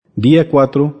Día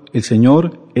 4. El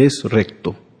Señor es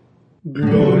recto.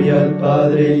 Gloria al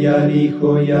Padre y al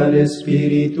Hijo y al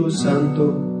Espíritu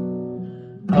Santo,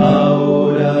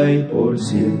 ahora y por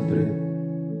siempre.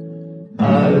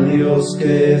 Al Dios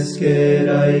que es, que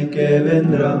era y que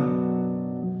vendrá,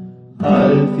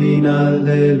 al final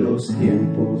de los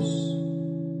tiempos.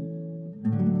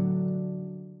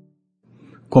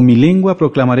 Con mi lengua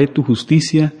proclamaré tu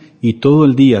justicia y todo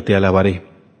el día te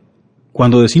alabaré.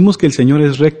 Cuando decimos que el Señor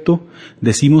es recto,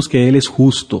 decimos que Él es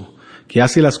justo, que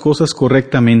hace las cosas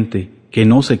correctamente, que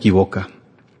no se equivoca.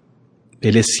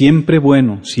 Él es siempre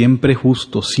bueno, siempre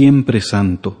justo, siempre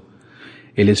santo.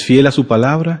 Él es fiel a su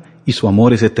palabra y su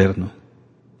amor es eterno.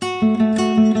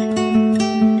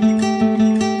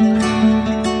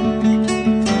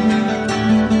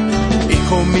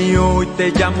 Hijo mío, hoy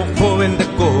te llamo joven de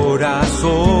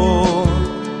corazón.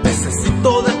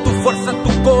 Necesito de tu fuerza,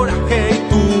 tu coraje y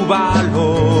tu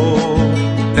valor,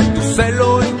 de tu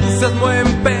celo, entusiasmo,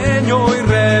 empeño y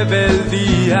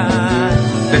rebeldía,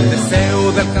 del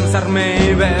deseo de alcanzarme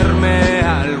y verme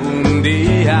algún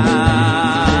día.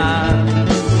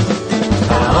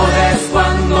 Ahora es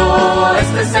cuando,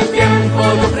 este es el tiempo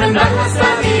de ofrendar nuestra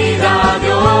vida a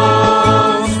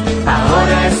Dios.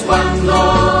 Ahora es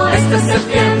cuando, este es el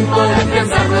tiempo de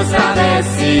afianzar nuestra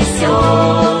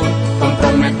decisión,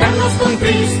 comprometernos con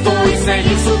Cristo y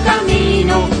seguir su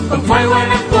camino con fuego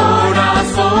en el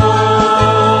corazón.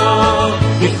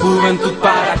 Mi juventud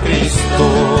para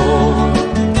Cristo.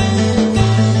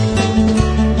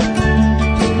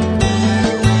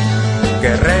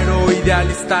 Guerrero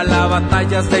idealista, la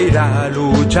batalla es de ir a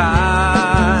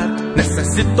luchar.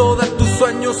 Necesito de tus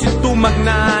sueños y tu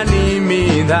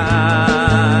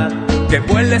magnanimidad, que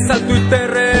vueles alto y te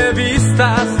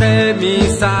revistas de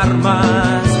mis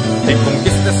armas y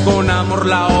conquistes con amor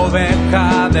la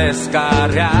oveja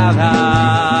descarriada.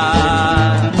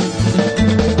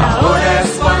 Ahora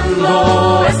es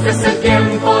cuando, este es el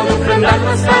tiempo de ofrendar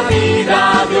nuestra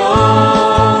vida a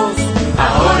Dios.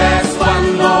 Ahora es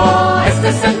cuando, este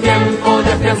es el tiempo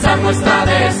de afianzar nuestra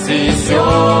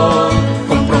decisión,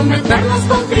 comprometernos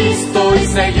con Cristo y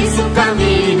seguir su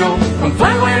camino con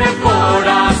fuego en el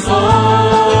corazón.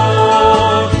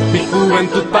 Mi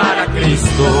juventud para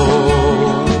Cristo.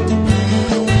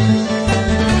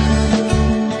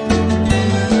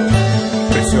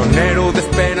 Prisionero de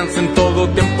esperanza, en todo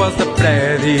tiempo has de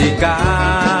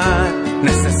predicar.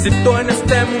 Necesito en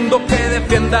este mundo que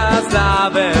defiendas la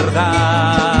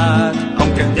verdad,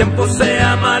 aunque el tiempo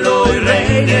sea malo y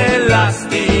reine las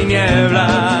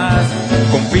tinieblas.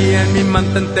 Confía en mí,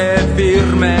 mantente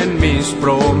firme en mis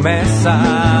promesas.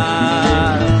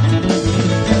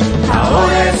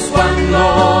 Ahora es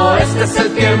cuando, este es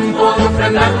el tiempo de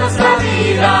ofrendar nuestra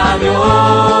vida a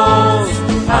Dios.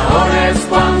 Ahora es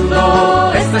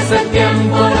cuando, este es el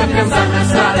tiempo de afianzar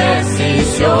nuestra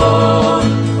decisión,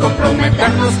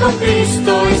 comprometernos con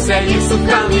Cristo y seguir su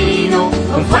camino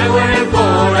con fuego en el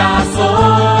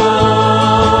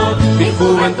corazón. Mi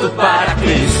juventud para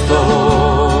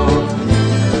Cristo.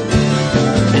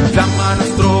 Inflama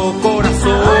nuestro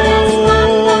corazón,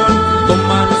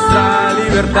 toma nuestra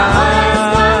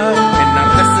libertad,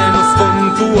 enardécenos con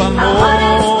tu amor,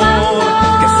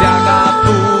 que se haga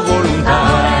tu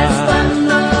voluntad,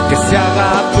 que se haga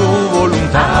tu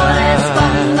voluntad,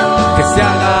 que se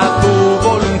haga tu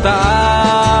voluntad.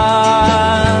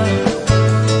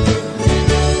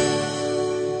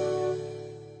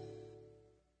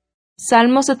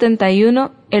 Salmo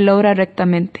 71. Él obra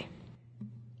rectamente.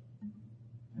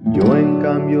 Yo en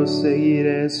cambio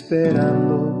seguiré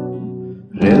esperando,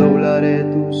 redoblaré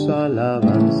tus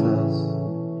alabanzas.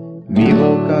 Mi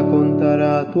boca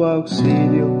contará tu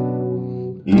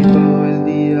auxilio y todo el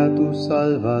día tu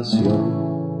salvación.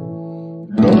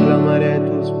 Proclamaré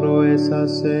tus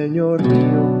proezas, Señor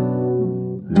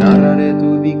mío, narraré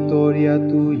tu victoria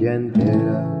tuya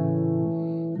entera.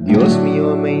 Dios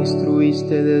mío, me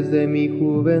instruiste desde mi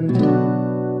juventud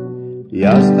y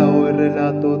hasta hoy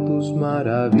relato tus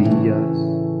maravillas.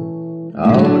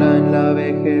 Ahora en la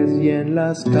vejez y en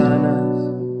las canas,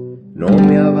 no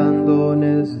me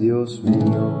abandones, Dios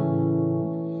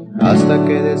mío, hasta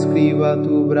que describa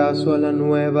tu brazo a la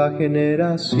nueva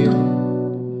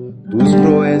generación, tus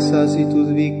proezas y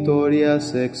tus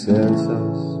victorias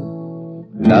excelsas,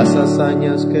 las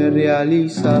hazañas que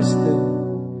realizaste.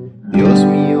 Dios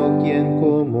mío, ¿quién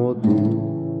como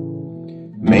tú?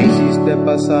 Me hiciste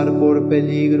pasar por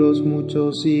peligros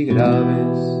muchos y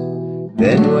graves,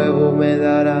 de nuevo me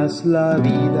darás la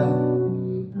vida,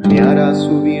 me harás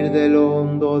subir de lo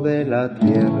hondo de la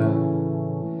tierra,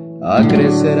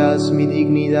 acrecerás mi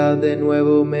dignidad, de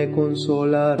nuevo me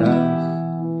consolarás,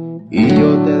 Y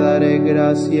yo te daré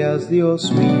gracias,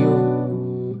 Dios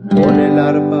mío, con el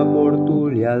arpa por tu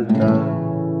lealtad.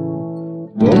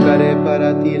 Tocaré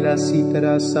para ti la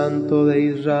cítara, Santo de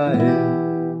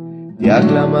Israel. Te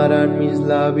aclamarán mis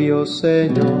labios,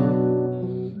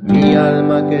 Señor, mi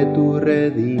alma que tú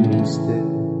redimiste.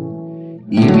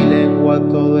 Y mi lengua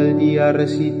todo el día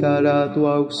recitará tu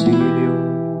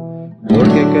auxilio,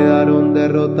 porque quedaron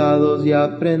derrotados y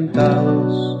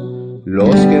afrentados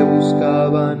los que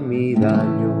buscaban mi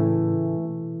daño.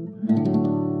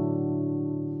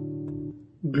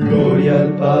 Gloria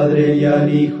al Padre y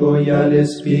al Hijo y al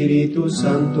Espíritu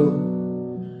Santo,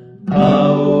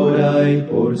 ahora y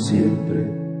por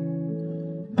siempre.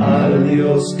 Al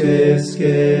Dios que es,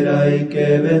 que era y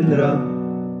que vendrá,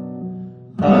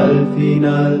 al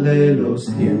final de los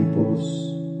tiempos.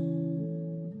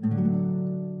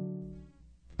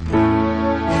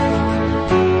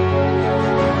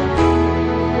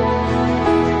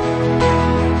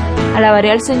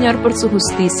 Alabaré al Señor por su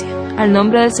justicia. Al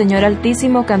nombre del Señor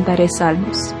Altísimo cantaré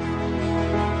salmos.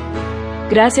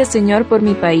 Gracias, Señor, por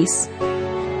mi país.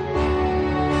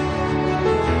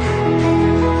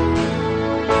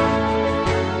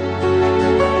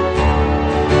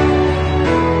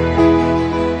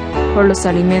 Por los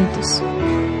alimentos.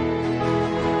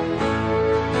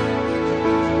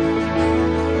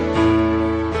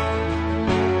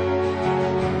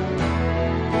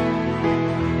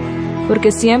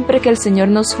 Porque siempre que el Señor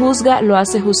nos juzga, lo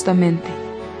hace justamente.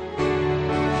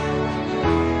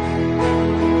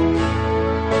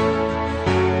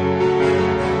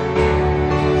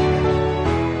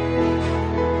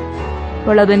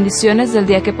 Por las bendiciones del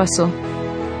día que pasó.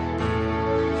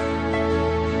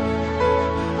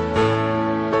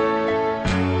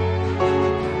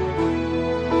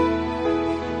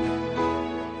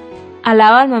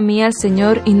 Alaba, alma mía, al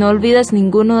Señor, y no olvides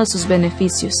ninguno de sus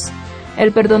beneficios.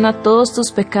 Él perdona todos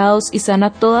tus pecados y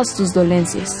sana todas tus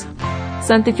dolencias.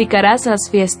 Santificarás las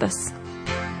fiestas.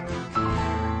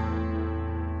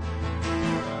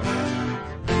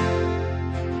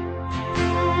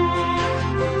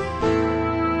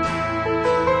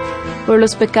 Por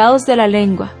los pecados de la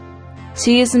lengua,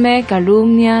 chisme,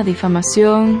 calumnia,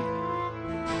 difamación.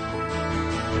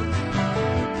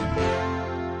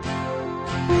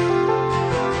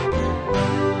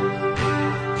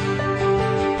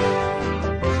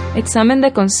 Examen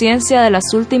de conciencia de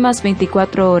las últimas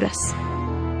 24 horas.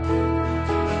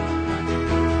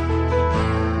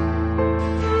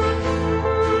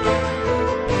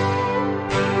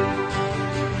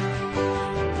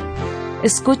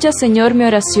 Escucha, Señor, mi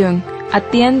oración,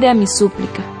 atiende a mi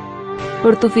súplica.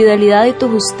 Por tu fidelidad y tu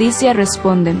justicia,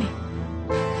 respóndeme.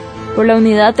 Por la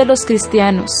unidad de los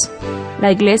cristianos,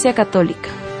 la Iglesia Católica.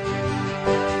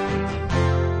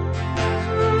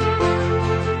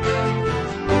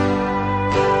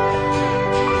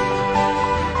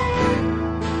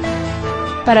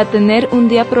 Para tener un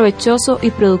día provechoso y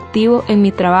productivo en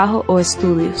mi trabajo o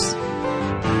estudios.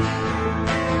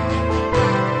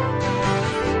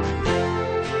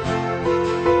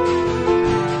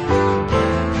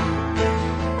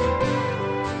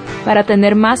 Para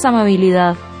tener más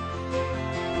amabilidad.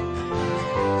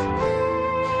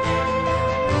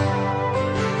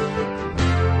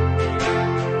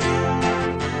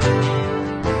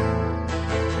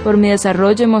 Por mi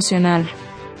desarrollo emocional.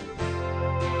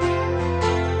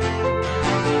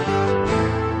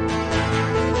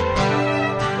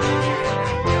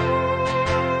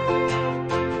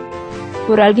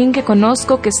 Por alguien que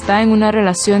conozco que está en una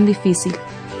relación difícil.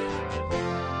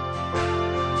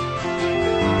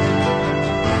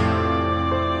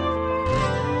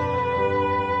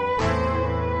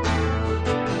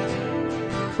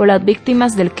 Por las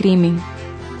víctimas del crimen.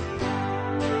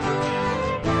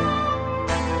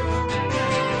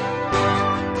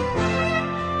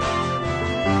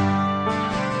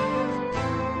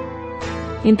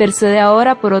 Intercede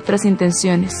ahora por otras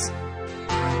intenciones.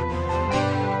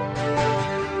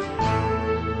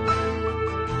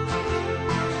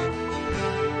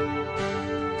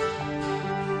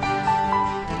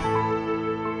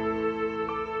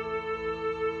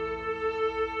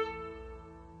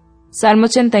 Salmo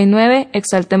 89,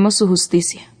 exaltemos su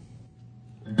justicia.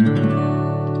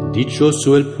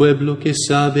 Dichoso el pueblo que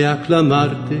sabe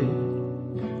aclamarte,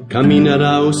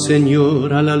 caminará, oh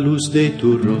Señor, a la luz de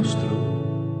tu rostro.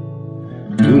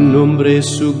 Tu nombre es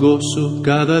su gozo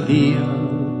cada día,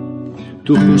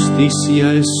 tu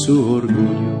justicia es su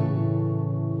orgullo.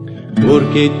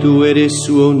 Porque tú eres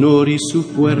su honor y su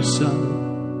fuerza,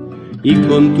 y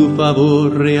con tu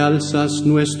favor realzas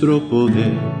nuestro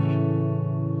poder.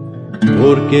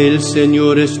 Porque el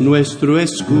Señor es nuestro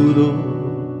escudo,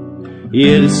 y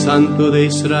el Santo de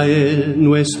Israel,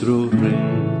 nuestro Rey.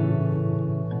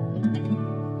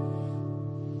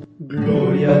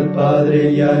 Gloria al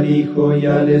Padre y al Hijo y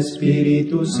al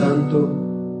Espíritu Santo,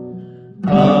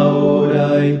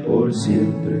 ahora y por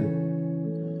siempre.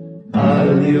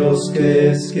 Al Dios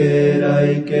que es, que era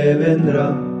y que vendrá,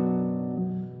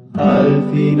 al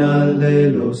final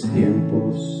de los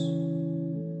tiempos.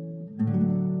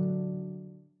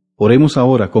 Oremos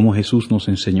ahora como Jesús nos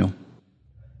enseñó.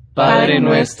 Padre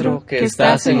nuestro que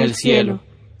estás en el cielo,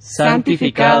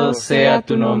 santificado sea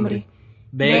tu nombre.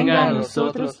 Venga a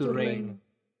nosotros tu reino.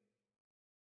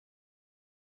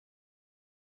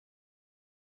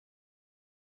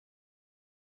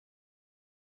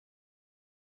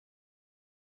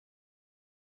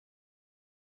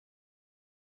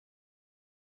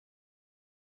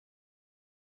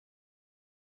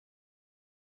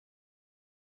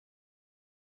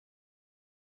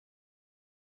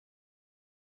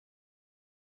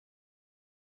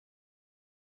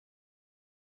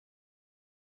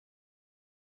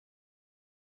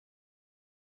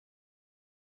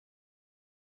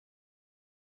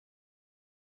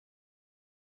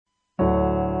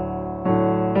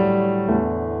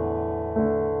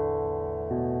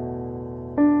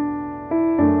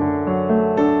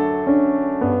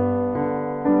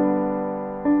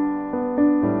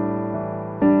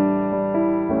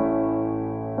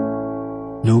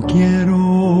 No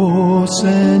quiero,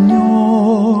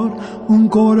 Señor, un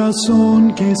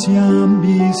corazón que sea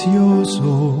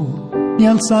ambicioso, ni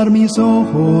alzar mis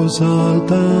ojos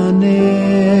altaneros.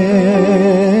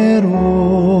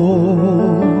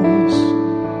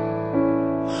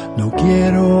 No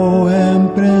quiero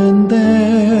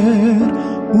emprender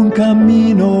un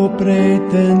camino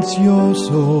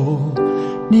pretencioso,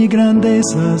 ni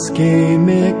grandezas que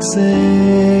me excedan.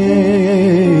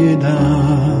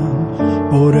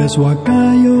 Por eso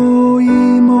acallo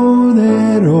y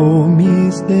modero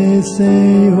mis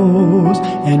deseos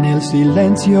en el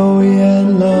silencio y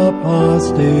en la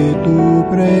paz de tu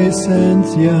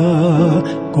presencia,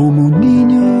 como un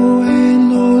niño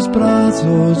en los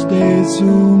brazos de su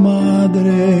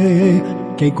madre,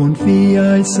 que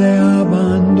confía y se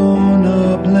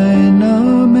abandona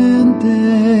plenamente.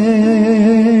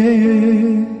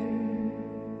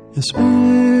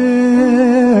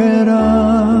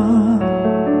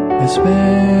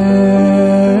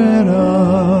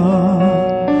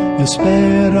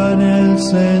 Espera en el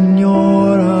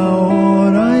Señor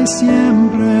ahora y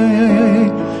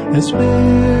siempre.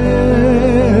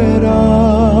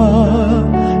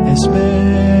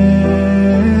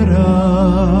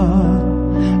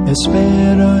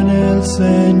 Espera en el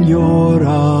Señor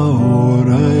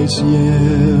ahora y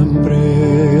siempre.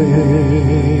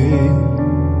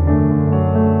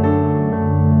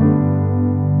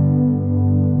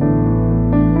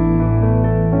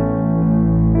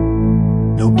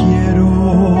 No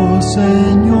quiero,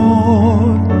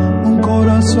 Señor, un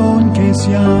corazón que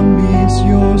sea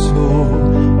ambicioso,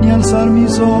 ni alzar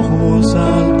mis ojos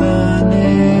altaneros.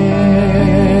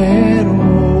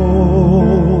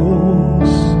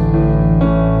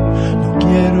 No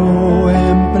quiero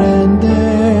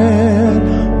emprender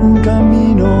un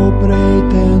camino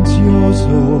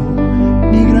pretencioso,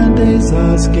 ni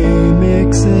grandezas que me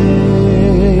excedan.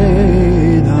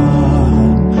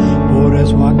 Por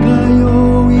eso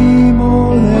acallo y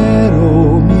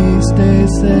modero mis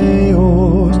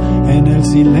deseos en el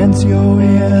silencio y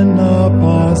en la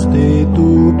paz de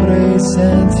tu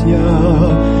presencia,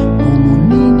 como un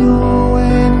niño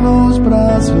en los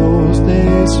brazos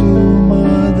de su